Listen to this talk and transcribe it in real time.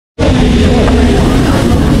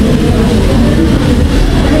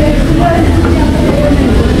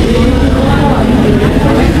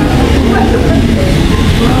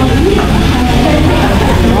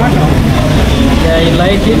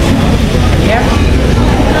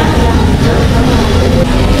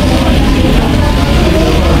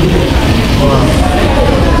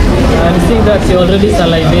fact, you're already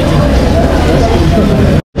salivating.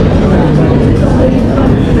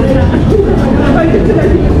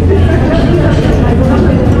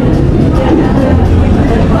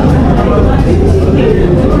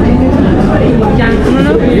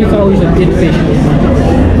 This is how we should eat fish.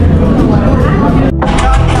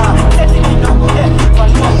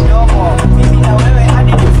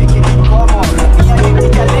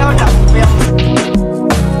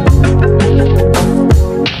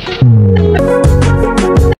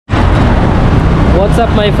 What's up,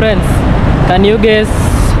 my friends? Can you guess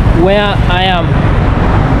where I am?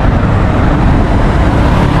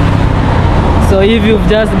 So if you've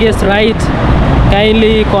just guessed right,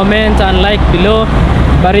 kindly comment and like below.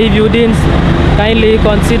 But if you didn't, kindly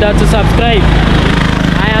consider to subscribe.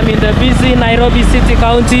 I am in the busy Nairobi City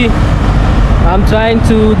County. I'm trying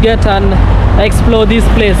to get and explore this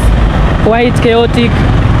place. Quite chaotic.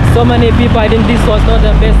 So many people. I think this was not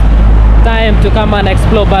the best time to come and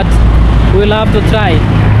explore, but we'll have to try.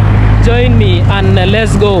 Join me and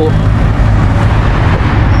let's go.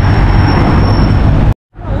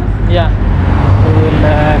 Yeah, we will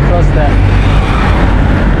cross there.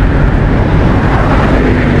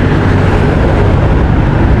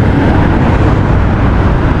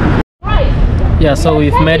 Yeah, so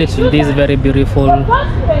we've made it to this very beautiful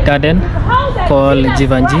garden called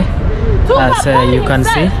Jivanji, as you can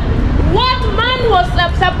see. What man was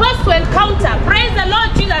supposed to encounter. Praise the Lord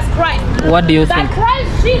Jesus Christ. What do you think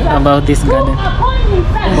about this garden?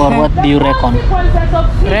 Or what do you reckon?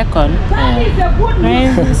 Reckon?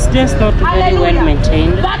 It's just not very well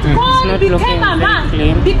maintained. It's not looking very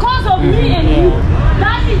clean. Because of me and you.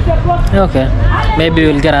 That is the process. Okay, maybe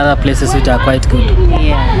we'll get other places which are quite good.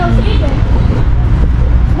 Yeah.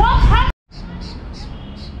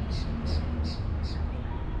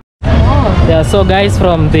 Yeah, so guys,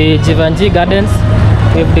 from the Jivanji Gardens,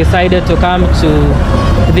 we've decided to come to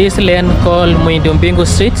this lane called Muindumbingu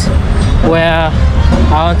Street, where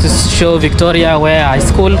I want to show Victoria where I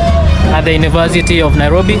school at the University of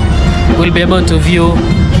Nairobi. We'll be able to view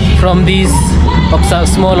from this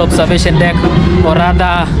small observation deck, or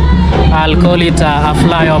rather I'll call it a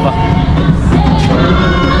flyover.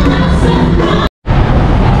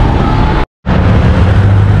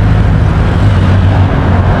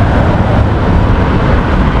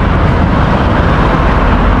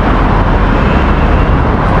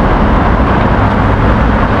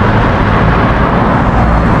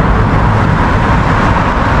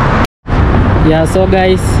 Yeah, so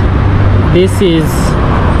guys, this is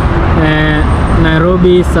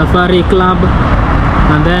Nairobi Safari Club,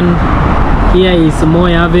 and then here is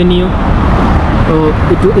Moi Avenue. So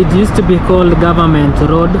it used to be called Government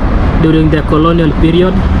Road during the colonial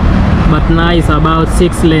period, but now it's about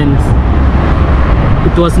 6 lanes.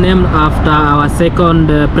 It was named after our second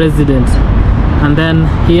president. And then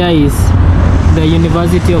here is the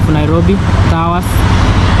University of Nairobi Towers,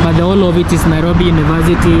 but the whole of it is Nairobi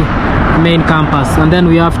University main campus. And then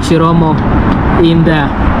we have Chiromo in there.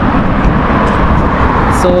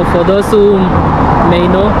 So for those who may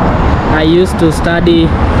know, I used to study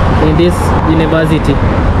in this university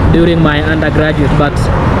during my undergraduate, but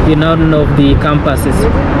in none of the campuses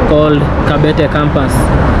called Kabete campus.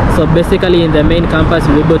 So basically in the main campus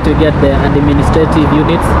we're able to get the administrative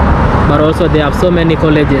units, but also they have so many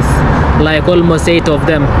colleges, like almost 8 of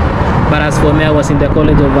them. But as for me, I was in the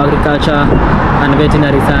College of Agriculture and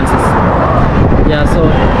Veterinary Sciences. Yeah, so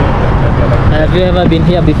have you ever been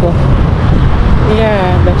here before?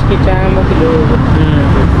 Yeah, but kitambo kidogo.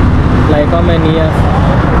 Like how many years?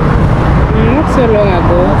 Not so long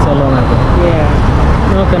ago. Not so long ago.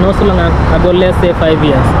 Yeah. Okay, not so long ago, let's say 5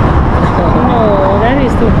 years. No, that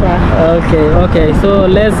is too far. Okay, so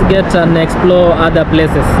let's get and explore other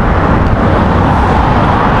places.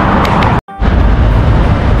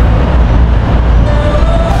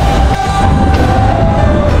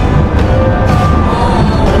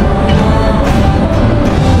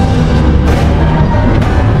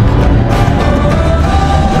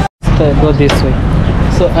 Go this way.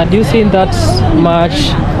 So had you seen that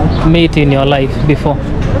much meat in your life before?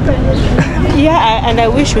 Yeah, and I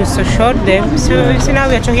wish we showed them. So now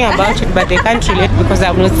we are talking about it, but they can't relate because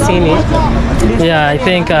I've not seen it. Yeah, I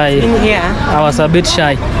think I was a bit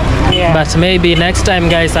shy. Yeah. But maybe next time,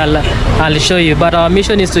 guys, I'll show you. But our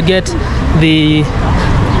mission is to get the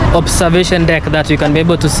observation deck that you can be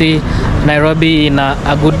able to see Nairobi in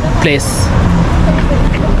a good place.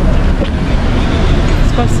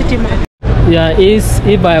 It's called City Map. Yeah,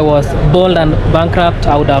 if I was bold and bankrupt,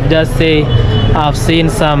 I would have just say I've seen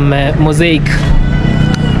some mosaic.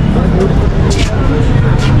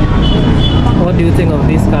 What do you think of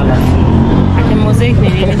this color? Mosaic ni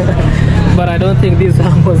nini? But I don't think these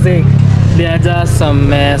are mosaic. They are just some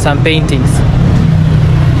paintings.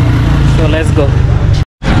 So let's go.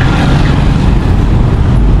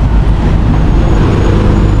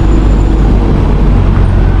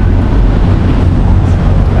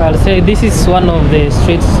 I'll say this is one of the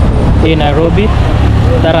streets in Nairobi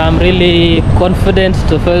that I'm really confident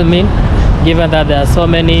to film in, given that there are so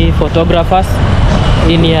many photographers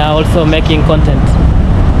in here also making content.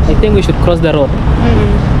 I think we should cross the road.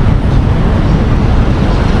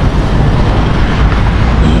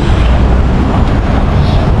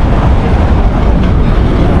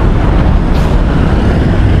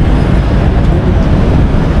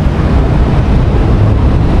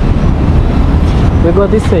 We go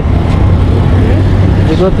this way.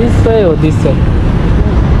 We go this way or this way?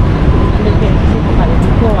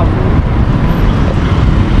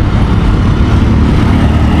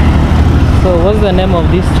 So what's the name of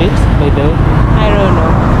this street, by the way? I don't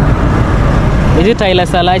know. Is it Haile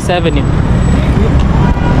Selassie Avenue?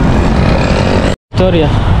 Victoria,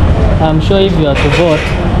 I'm sure if you are to vote,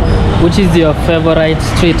 which is your favorite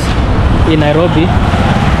street in Nairobi,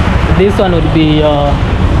 this one would be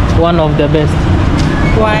one of the best.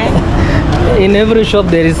 Why? In every shop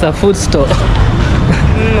there is a food store.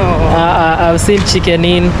 No. I've seen Chicken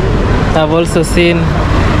Inn, I've also seen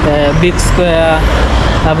Big Square,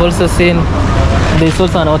 I've also seen there's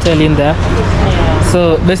also an hotel in there. Yeah.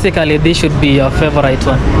 So basically this should be your favorite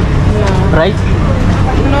one. No. Right?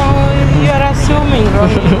 No, you're assuming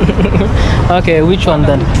wrong. Okay, which one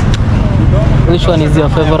then? Which one is your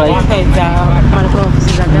favorite? Okay, the Malcolm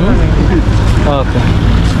offices are government. Okay.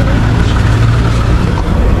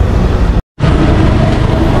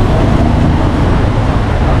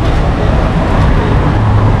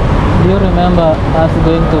 Do you remember us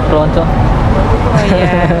going to Toronto? Oh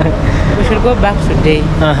yeah. We should go back today.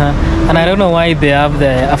 And I don't know why they have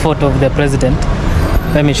a photo of the president.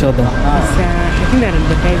 Let me show them. I think they're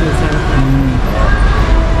advertising.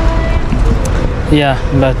 Yeah,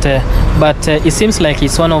 but it seems like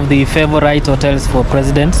it's one of the favorite hotels for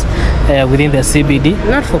presidents within the CBD.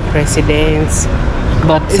 Not for presidents,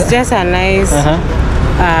 But it's just a nice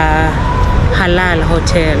halal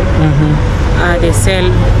hotel. They sell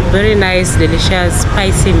very nice, delicious,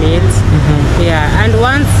 spicy meals. Yeah, and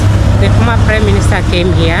once the former prime minister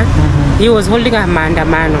came here, he was holding a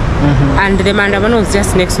mandamano, and the mandamano was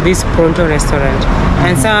just next to this pronto restaurant,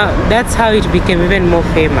 and so that's how it became even more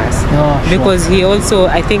famous. Because he also,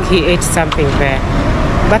 I think he ate something there.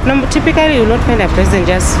 But no, typically you will not find a president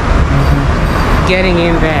just getting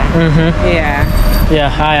in there. Yeah,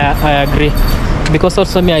 I agree. Because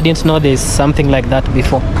also me, I didn't know there's something like that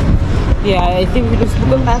before. Yeah, I think we just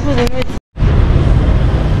look back with it.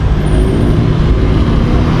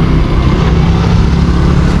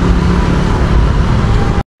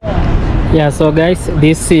 Yeah, so guys,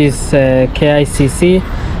 this is KICC,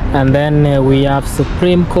 and then we have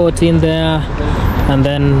Supreme Court in there, and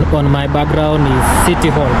then on my background is City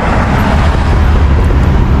Hall.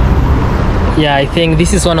 Yeah, I think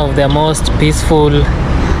this is one of the most peaceful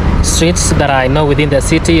streets that I know within the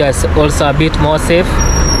city. It's also a bit more safe.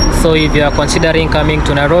 So if you are considering coming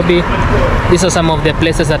to Nairobi, these are some of the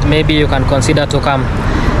places that maybe you can consider to come.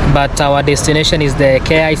 But our destination is the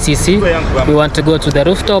KICC. We want to go to the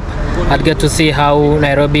rooftop and get to see how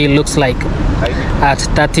Nairobi looks like at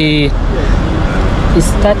 30.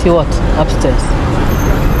 Is 30 what? Upstairs?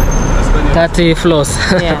 30 floors.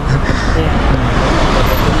 Yeah.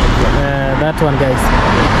 That one, guys.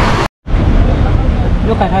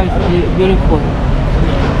 Look at how it's beautiful.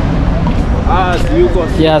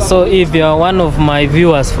 Yeah, so if you're one of my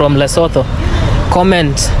viewers from Lesotho,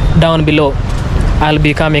 comment down below. I'll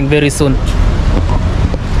be coming very soon.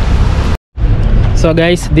 So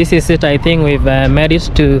guys, this is it. I think we've made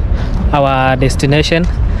it to our destination,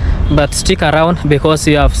 but stick around because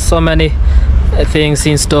you have so many things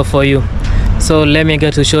in store for you. So let me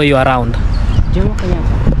get to show you around.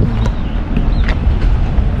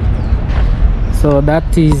 So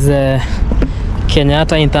that is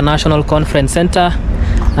Kenyatta International Conference Centre,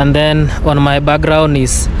 and then on my background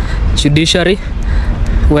is Judiciary,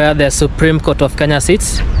 where the Supreme Court of Kenya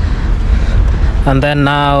sits. And then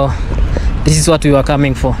now this is what we were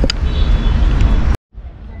coming for.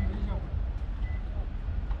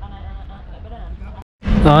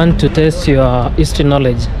 I want to test your history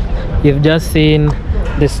knowledge. You've just seen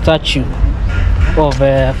the statue of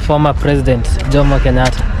former President Jomo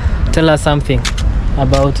Kenyatta. Tell us something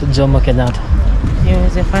about Jomo Kenyatta. He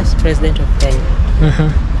was the first president of Kenya.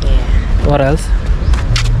 Yeah. What else?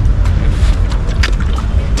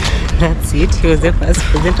 That's it. He was the first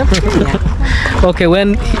president of Kenya. Okay,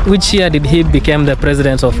 which year did he become the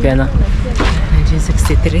president of Kenya?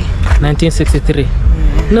 1963. 1963.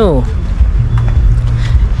 No.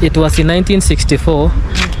 It was in 1964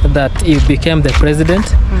 that he became the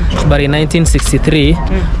president, but in 1963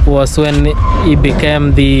 was when he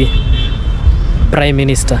became the prime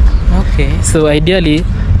minister. Okay. So ideally,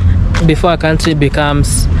 before a country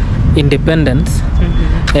becomes independent,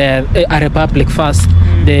 a republic first,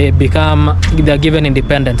 they're given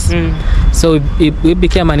independence. So we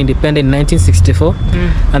became an independent in 1964,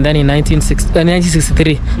 and then in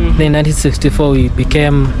 1963, then in 1964 we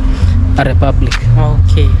became a republic.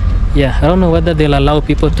 Okay. Yeah, I don't know whether they'll allow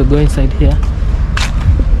people to go inside here,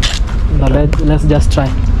 but let's just try.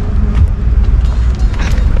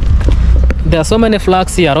 There are so many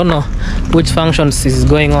flags here. I don't know which functions is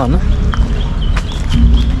going on,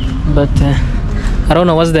 but I don't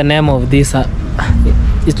know what's the name of this.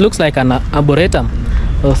 It looks like an arboretum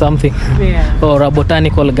or something, or a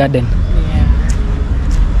botanical garden.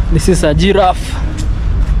 This is a giraffe.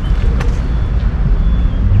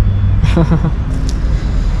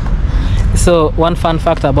 So one fun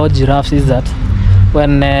fact about giraffes is that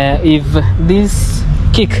when if this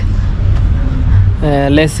kick,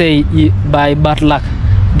 let's say by bad luck,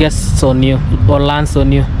 gets on you or lands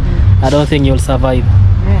on you, I don't think you'll survive.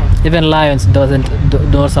 Even lions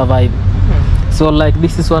don't survive. So like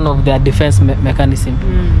this is one of their defense mechanism.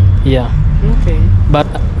 Yeah. Okay. But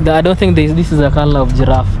I don't think this is the color of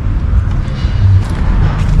giraffe.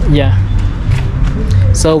 Yeah.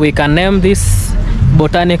 So we can name this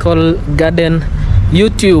botanical garden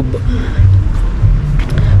YouTube.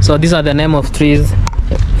 So these are the name of trees: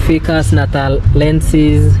 Ficus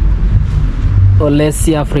natalensis,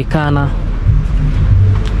 Olesia africana.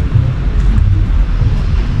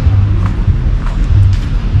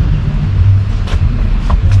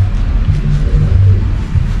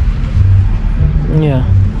 Yeah,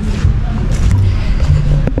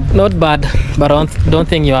 not bad, but I don't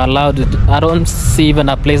think you are allowed to. I don't see even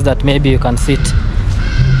a place that maybe you can sit.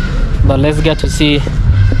 But let's get to see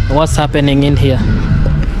what's happening in here.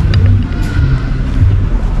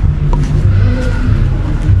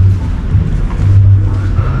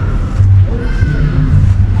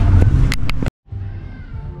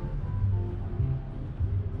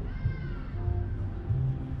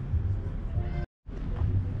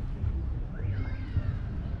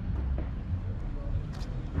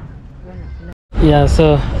 Yeah,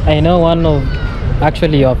 so I know one of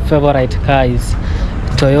actually your favorite car is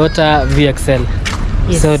Toyota VXL.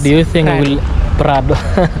 Yes, so do you think Prado?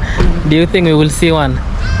 Do you think we will see one?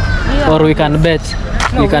 Yeah, or we can bet?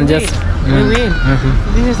 No, we can just we will.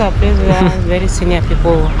 This is a place where very senior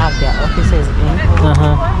people have their offices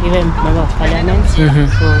in, even member of parliament. So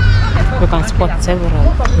you can spot several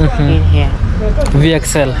in here.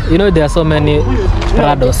 VXL. You know there are so many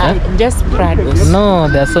Prados. Just Prados. No,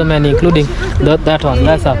 there are so many, including that one.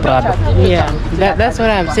 That's a Prado. Yeah, that's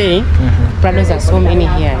what I'm saying. Prados are so many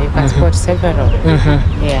here. You can spot several.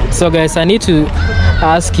 Yeah. So guys, I need to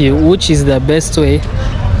ask you, which is the best way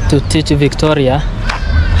to teach Victoria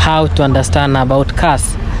how to understand about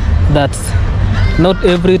cars? That not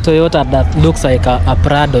every Toyota that looks like a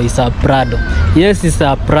Prado is a Prado. Yes, it's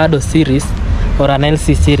a Prado series or an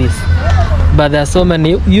LC series, but there are so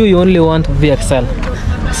many. You only want VXL,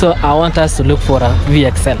 so I want us to look for a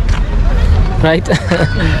VXL, right?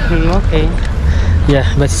 Okay.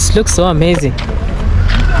 Yeah, but it looks so amazing,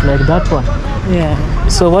 like that one. Yeah.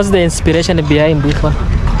 So what's the inspiration behind this one?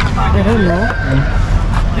 I don't know.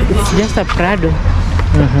 It's just a Prado.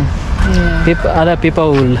 Yeah. Other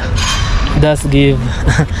people will just give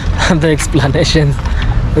the explanations,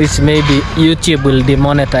 which maybe YouTube will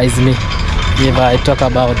demonetize me if I talk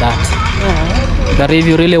about that. But if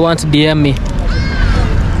you really want to DM me,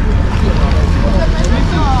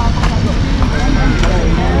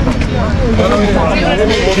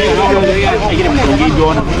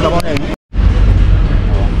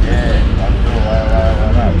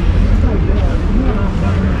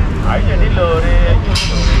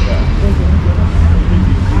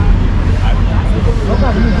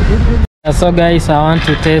 so guys, I want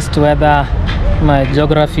to test whether my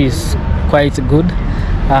geography is quite good.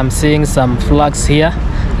 I'm seeing some flags here.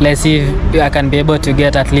 Let's see if I can be able to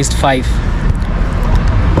get at least 5.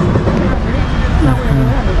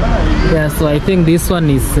 Yeah, so I think this one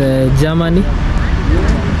is Germany.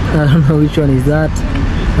 I don't know which one is that.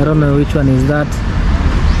 I don't know which one is that.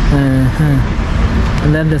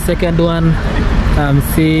 And then the second one, I'm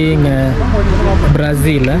seeing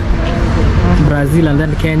Brazil. Brazil, and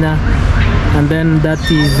then Kenya, and then that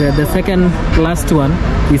is the second last one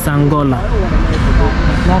is Angola.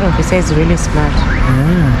 That officer is really smart.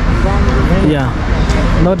 Yeah,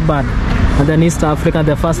 not bad. And then East Africa,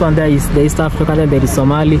 the first one there is the East Africa, then there is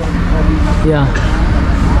Somali. Yeah,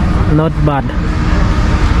 not bad.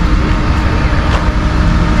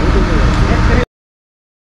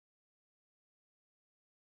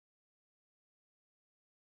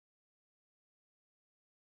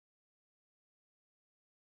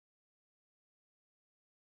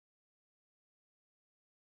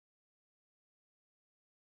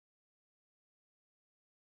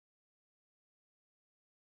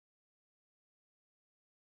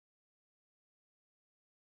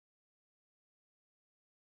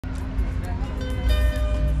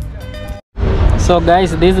 So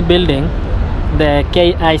guys, this building, the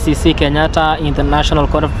KICC Kenyatta International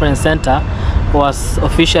Conference Centre, was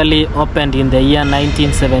officially opened in the year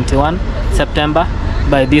 1971 September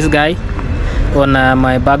by this guy on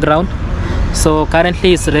my background. So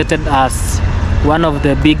currently it's rated as one of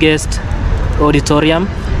the biggest auditorium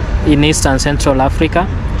in East and Central Africa.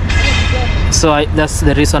 So that's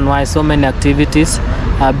the reason why so many activities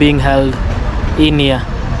are being held in here.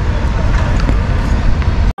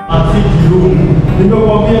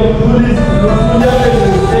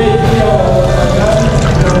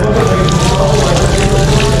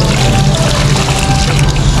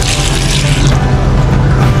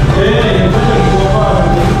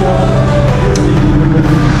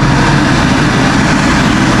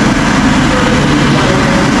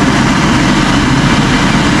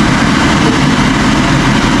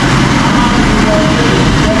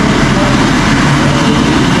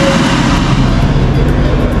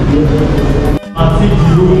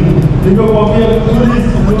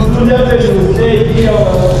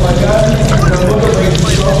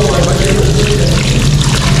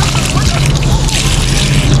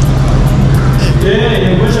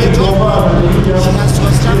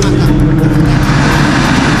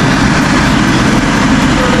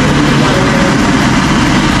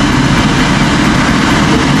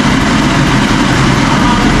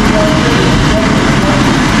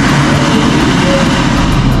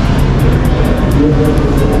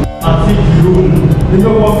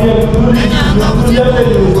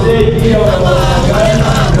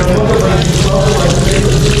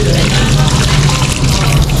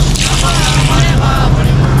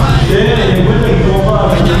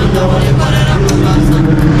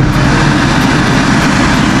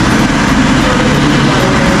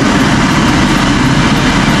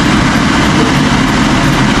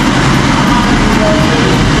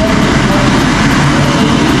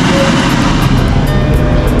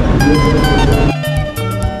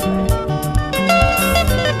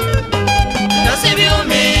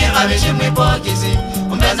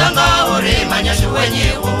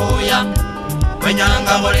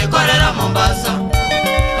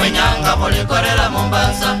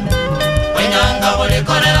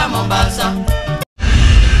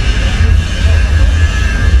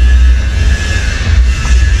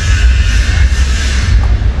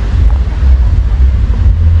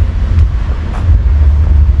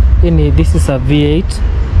 This is a V8.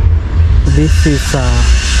 This is a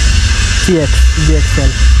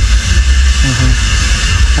DXL.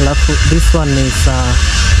 This one is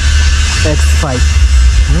X5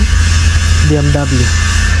 BMW.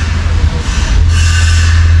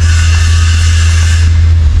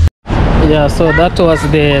 Yeah, so that was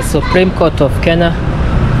the Supreme Court of Kenya.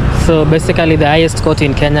 So basically the highest court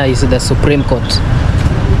in Kenya is the Supreme Court.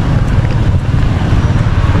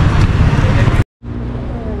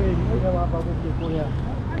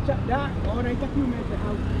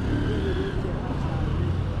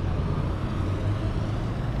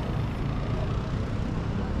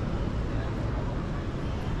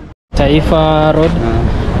 Taifa Road.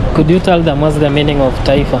 Could you tell them what's the meaning of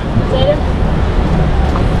Taifa?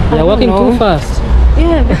 You're walking too fast.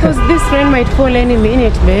 Yeah, because this rain might fall any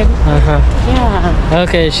minute, babe. Yeah.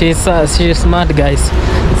 Okay, she's smart, guys.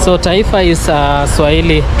 So Taifa is a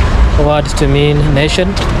Swahili word to mean nation.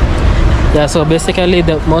 Yeah, so basically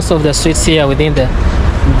most of the streets here within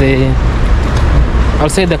I'll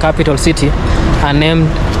say the capital city are named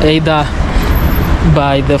either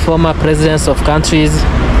by the former presidents of countries,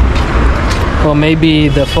 or maybe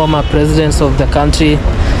the former presidents of the country,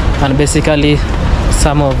 and basically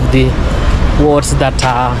some of the words that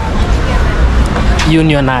are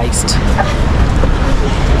unionized.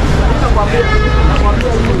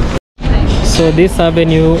 So this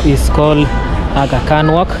avenue is called Aga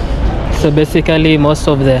Khan Walk. So basically most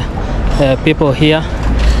of the people here,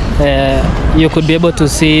 you could be able to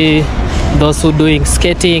see those who doing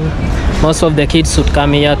skating. Most of the kids would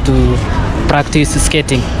come here to practice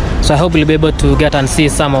skating. So I hope we'll be able to get and see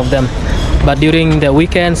some of them. but during the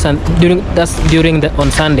weekends and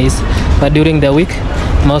on Sundays, but during the week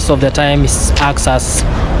most of the time it acts as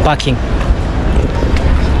parking.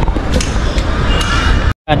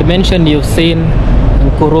 I'd mentioned you've seen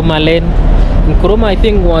Nkrumah Lane. Nkrumah, I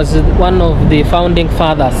think, was one of the founding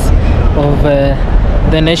fathers of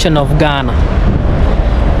the nation of Ghana.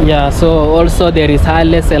 Yeah, so also there is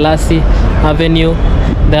Haile Selassie Avenue,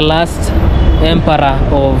 the last emperor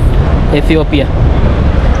of Ethiopia,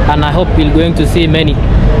 and I hope we're going to see many.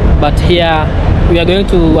 But here we are going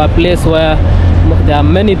to a place where there are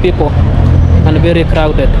many people and very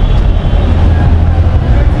crowded.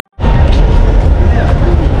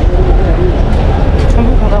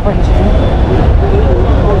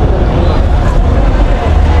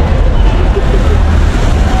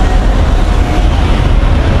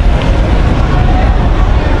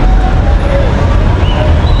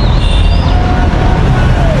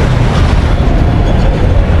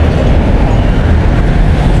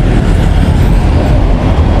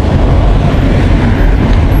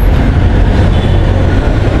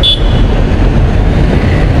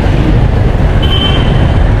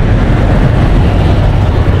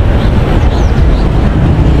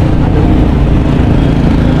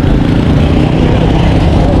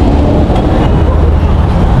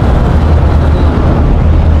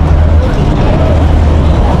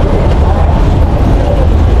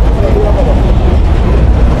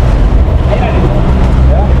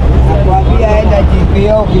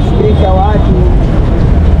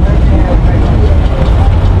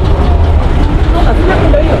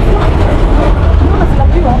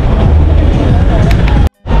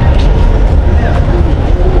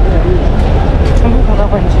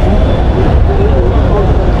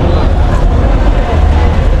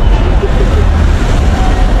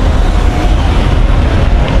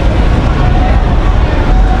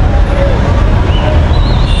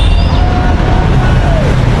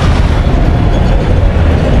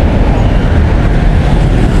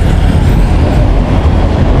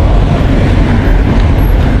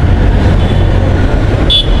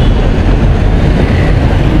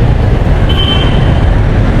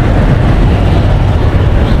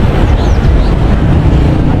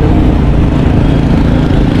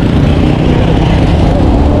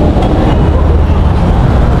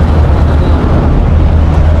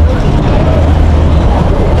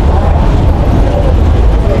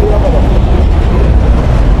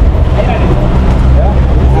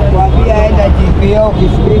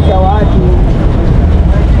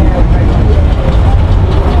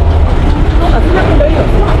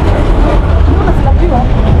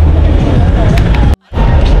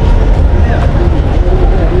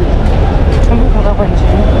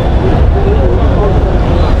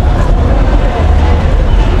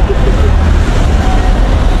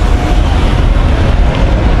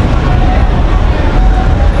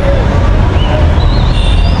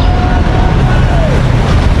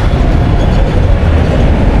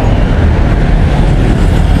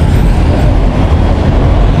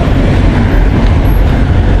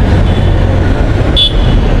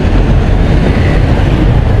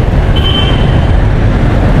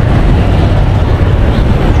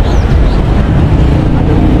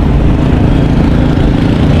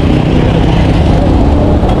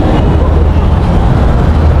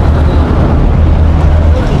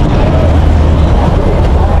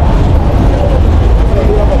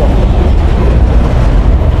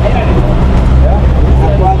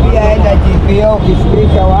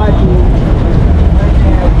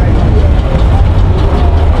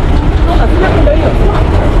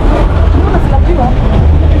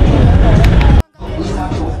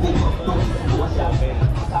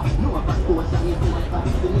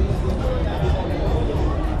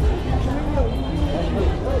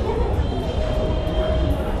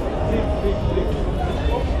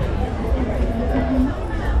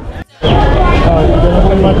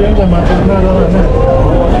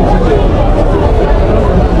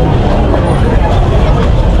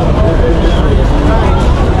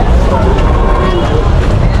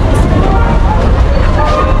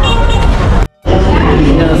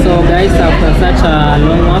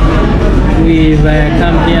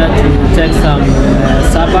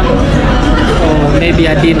 Maybe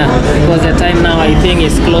a dinner, because the time now I think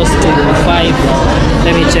is close to 5.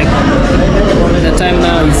 Let me check. The time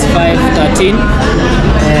now is 5:13.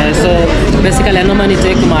 So basically I normally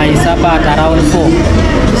take my supper at around 4.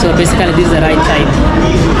 So basically this is the right time,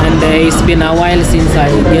 and it's been a while since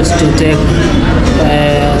I get to take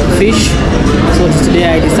fish. So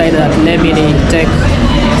today I decided that let me take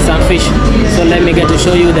some fish. So let me get to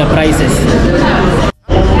show you the prices.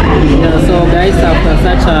 Yeah, so guys, after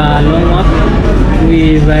such a long walk,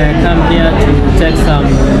 we've come here to take some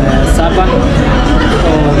supper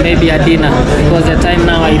or maybe a dinner, because the time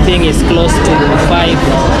now I think is close to 5.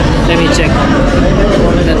 Let me check.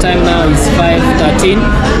 The time now is 5:13.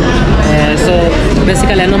 So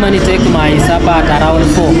basically I normally take my supper at around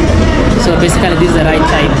 4. So basically this is the right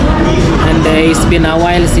time, and it's been a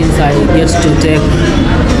while since I get to take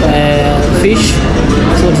fish.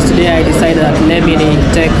 So today I decided that let me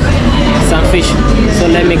take some fish. So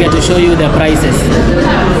let me get to show you the prices.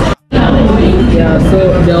 Yeah, so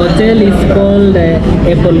the hotel is called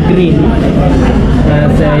Apple Green,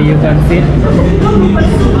 as you can see.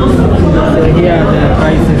 So here are the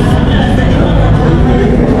prices.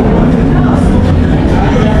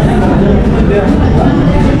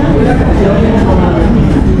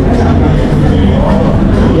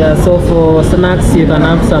 Yeah, so for snacks you can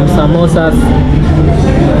have some samosas.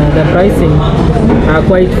 The pricing are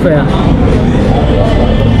quite fair,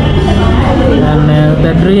 and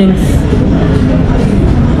the drinks,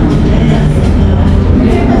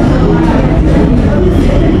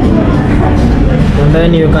 and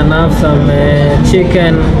then you can have some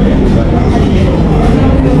chicken.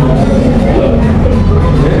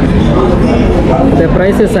 The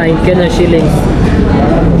prices are in Kenya shillings.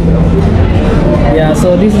 Yeah,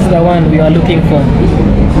 so this is the one we are looking for.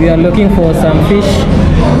 We are looking for some fish.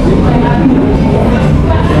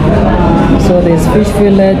 So there's fish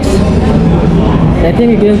fillet. I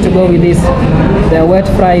think we're going to go with this. The wet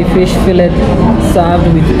fry fish fillet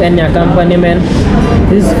served with any accompaniment.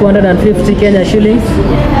 This is 450 Kenya shillings.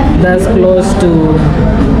 That's close to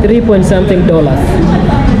 $3 something.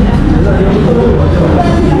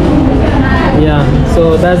 Yeah,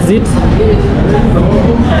 so that's it.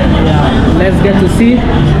 Yeah, let's get to see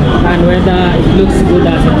and whether it looks good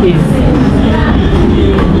as it is.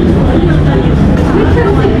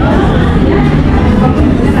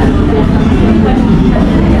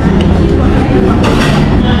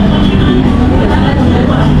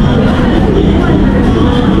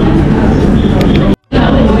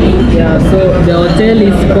 Yeah, so the hotel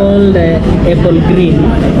is called Apple Green,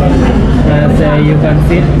 as you can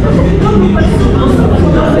see.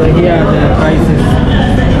 So here are the prices.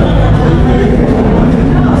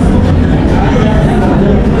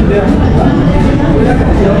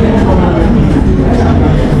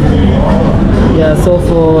 Yeah, so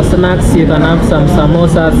for snacks you can have some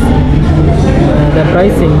samosas. The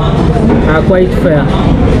pricing are quite fair,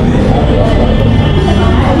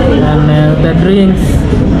 and the drinks,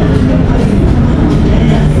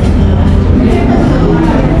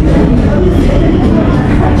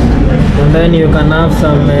 and then you can have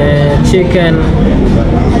some chicken.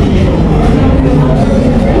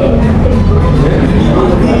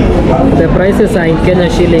 The prices are in Kenya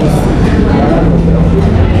shillings.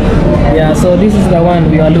 Yeah, so this is the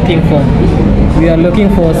one we are looking for. We are looking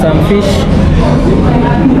for some fish.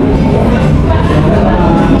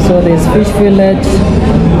 So there's fish fillet.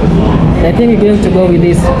 I think we're going to go with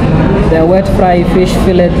this. The wet fry fish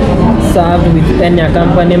fillet served with any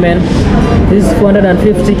accompaniment. This is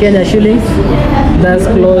 450 Kenya shillings. That's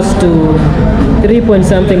close to $3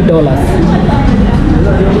 something.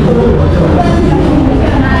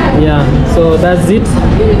 Yeah, so that's it.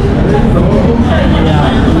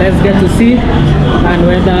 Yeah, let's get to see and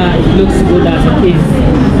whether it looks good as it is.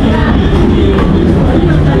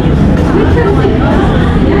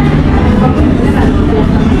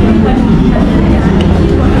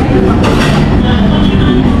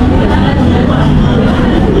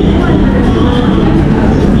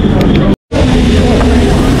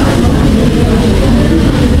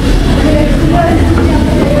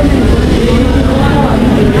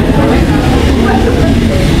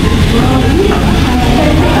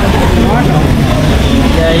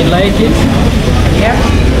 Yeah, you like it? Yep.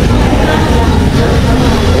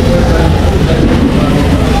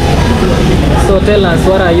 So tell us,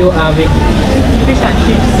 what are you having? Fish and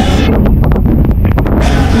chips.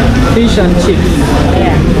 Fish and chips.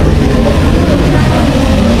 Yeah.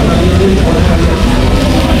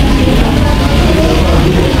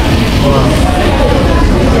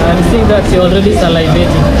 I'm seeing that you're already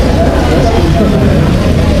salivating.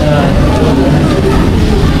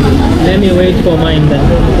 Let me wait for mine then.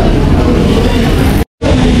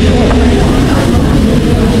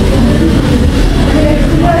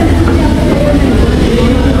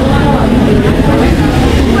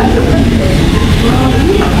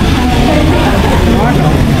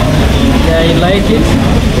 Yeah, you like it?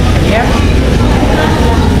 Yep.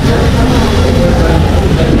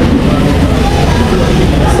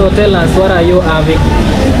 So tell us, what are you having?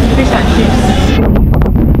 Fish and chips.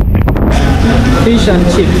 Fish and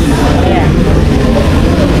chips. Yeah.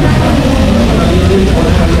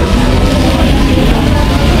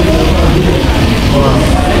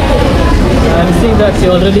 that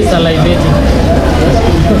you're already salivating.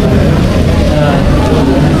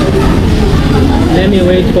 Let me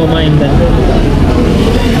wait for mine then.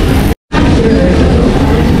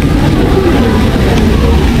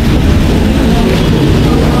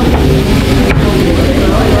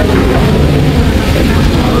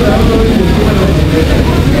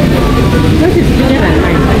 Yours is bigger than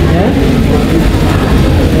mine. Yeah?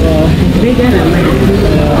 Bigger than mine.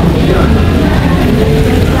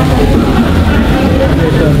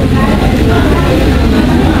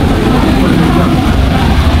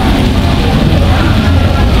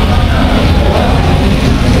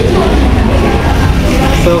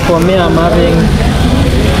 So for me, I'm having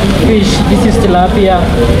fish. This is tilapia,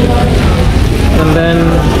 and then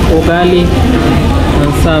ugali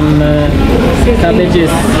and some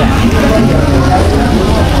cabbages.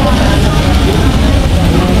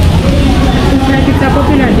 It's like it's a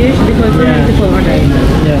popular dish because so many people order it.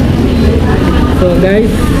 Yeah. So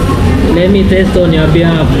guys, let me taste on your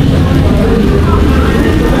behalf.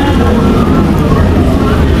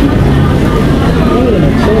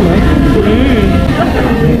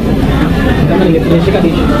 Kama ningeshika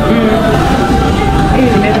dish.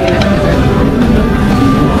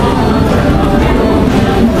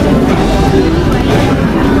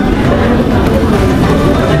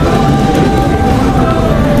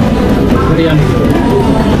 Biryani.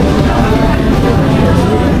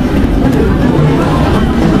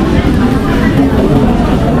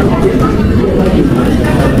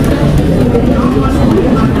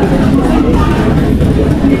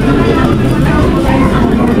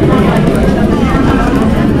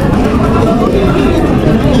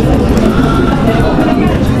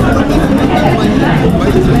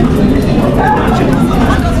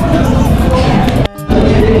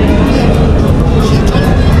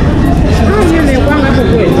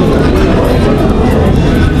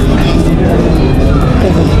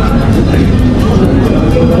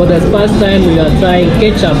 For the first time we are trying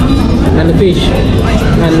ketchup and fish,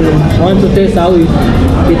 and I want to taste how it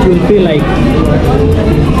will feel like.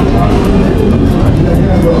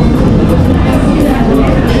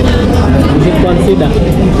 You should consider.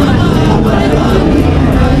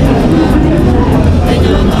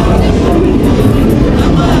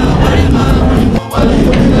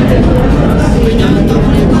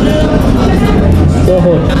 So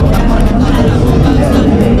hot.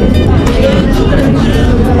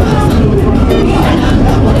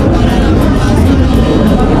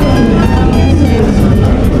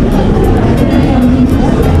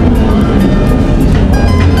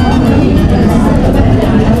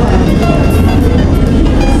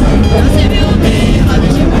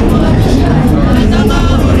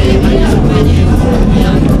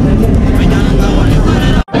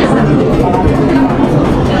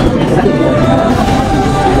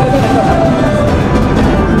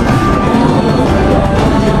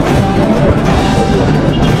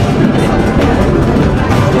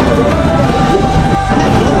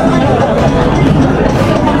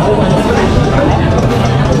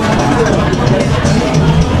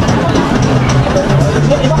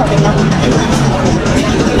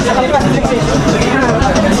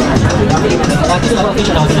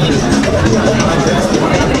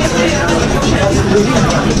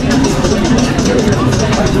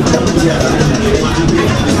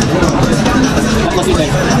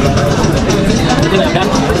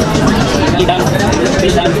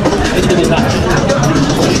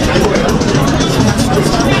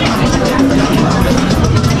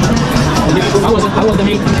 How was the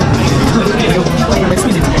meal?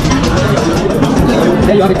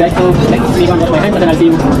 There you have it, guys. So let's see, wash my hands and then I'll see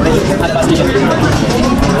you at the bus station.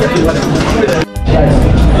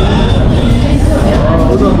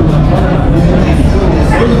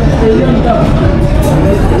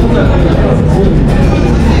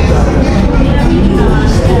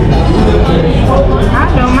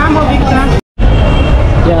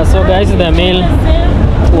 Yeah, so guys, the meal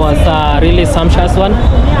was a really sumptuous one.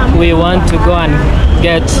 We want to go and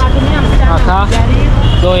get a car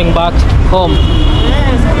going back home.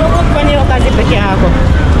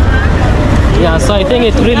 Yeah, so I think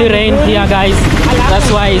it really rained here, guys.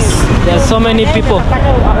 That's why there's so many people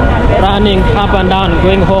running up and down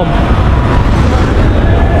going home.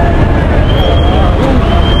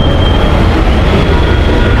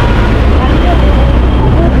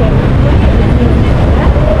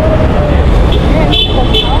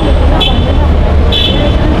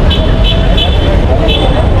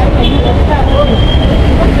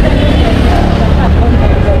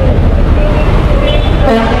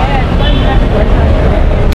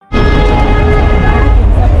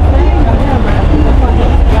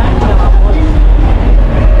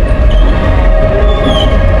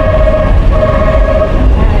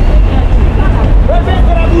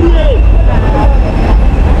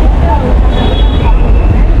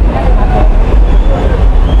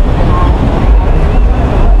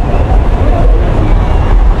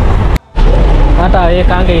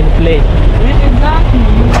 yekanga in play.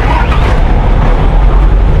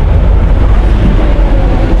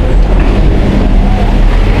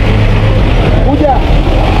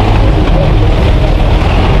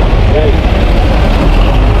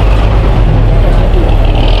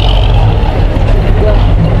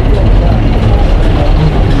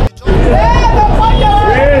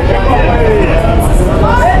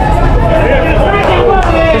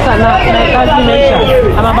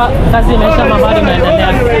 Kazi imeisha, mabado inaendelea.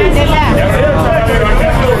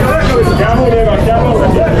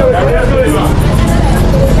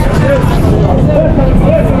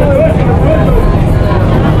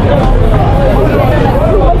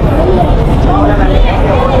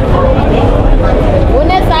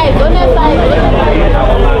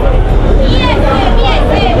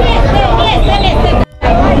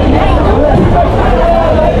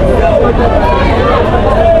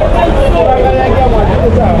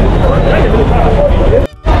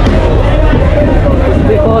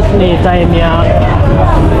 Because ni time ya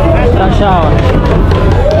rush hour.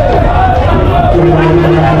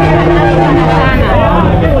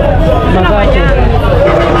 Matatu.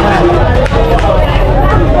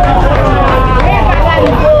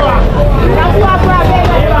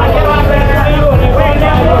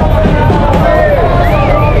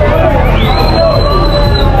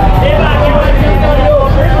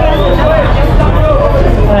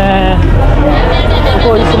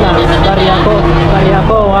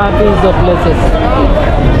 These are places.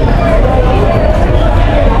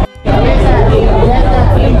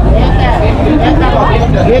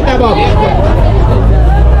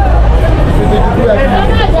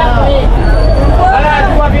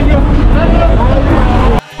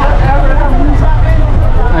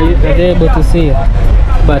 Are they able to see it?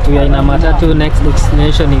 But we are in a Matatu. Next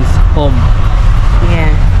destination is home.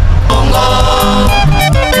 Yeah.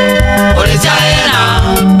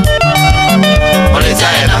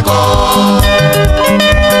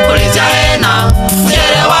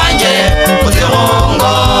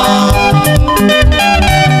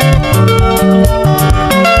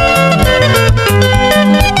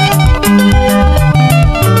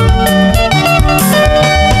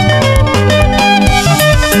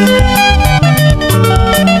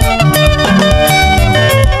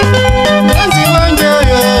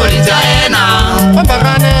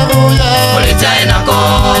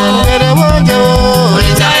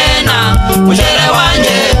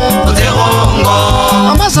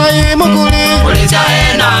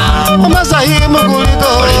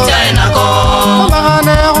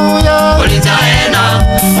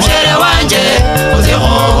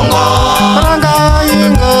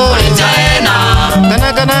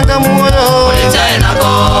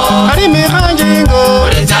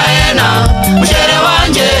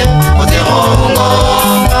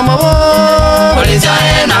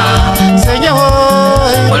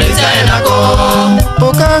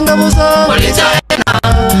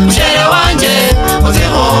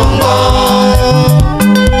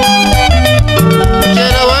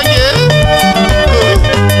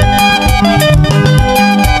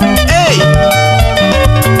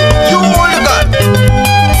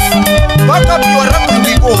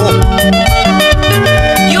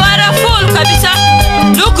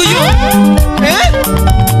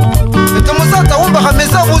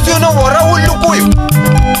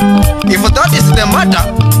 If that is the matter,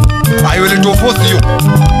 I will divorce you.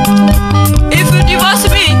 If you divorce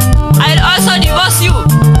me, I'll also divorce you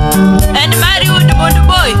and marry you the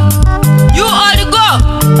boy. You all go.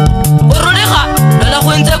 Uruleha, la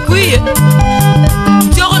kwenza kuye.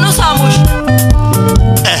 Tiono samush.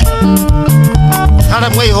 Kala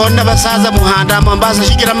mwe honna basaza muhanda Mombasa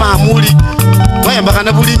shikira mahamuli. Mwe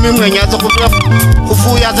mbakana bulimi mwenyaza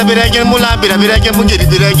kufuya za birenge mulambira birenge mungeri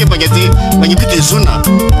birenge banyiti suna.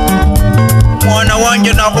 Mwana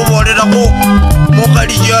wanje nakubolera ko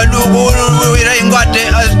mukali yalugo wira ingate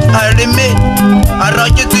alime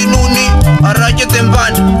araje tinuni araje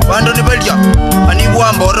tembanda bando ni belja ani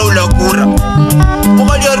bwamba ora kura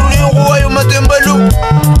mukali yaruli ko matembalu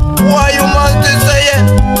wayo manteseye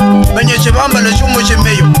benye chibamba na shumo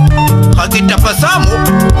chemeyo hakitafasamu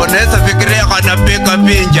onaweza fikiria kana peka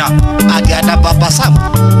pinja ati atapapasamu.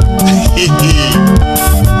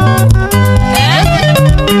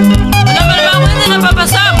 Papa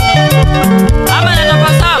Sam, ama na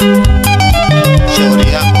Papa Sam.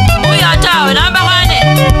 Shauri yako. Huyu atawe na bagane.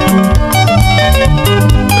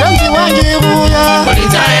 Renzi wanjibuya.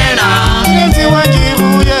 Ulitaena. Renzi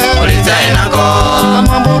wanjibuya. Ulitaena ko.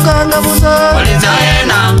 Mambuka ngabuza.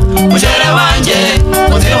 Ulitaena. Mushere wanje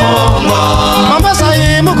muzihongo. Mama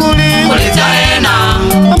sayi mukuli. Ulitaena.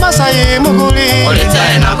 Mama sayi mukuli.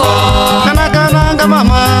 Ulitaena ko. Kanaka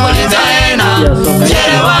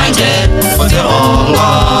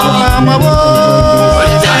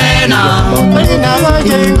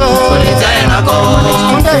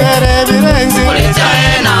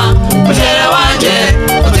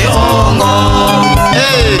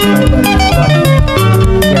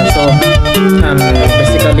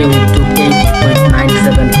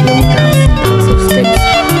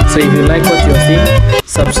So if you like what you're seeing,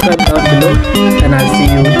 subscribe down below, and I'll see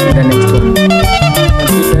you in the next one.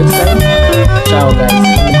 Until next time, ciao guys,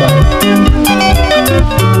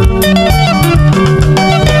 bye.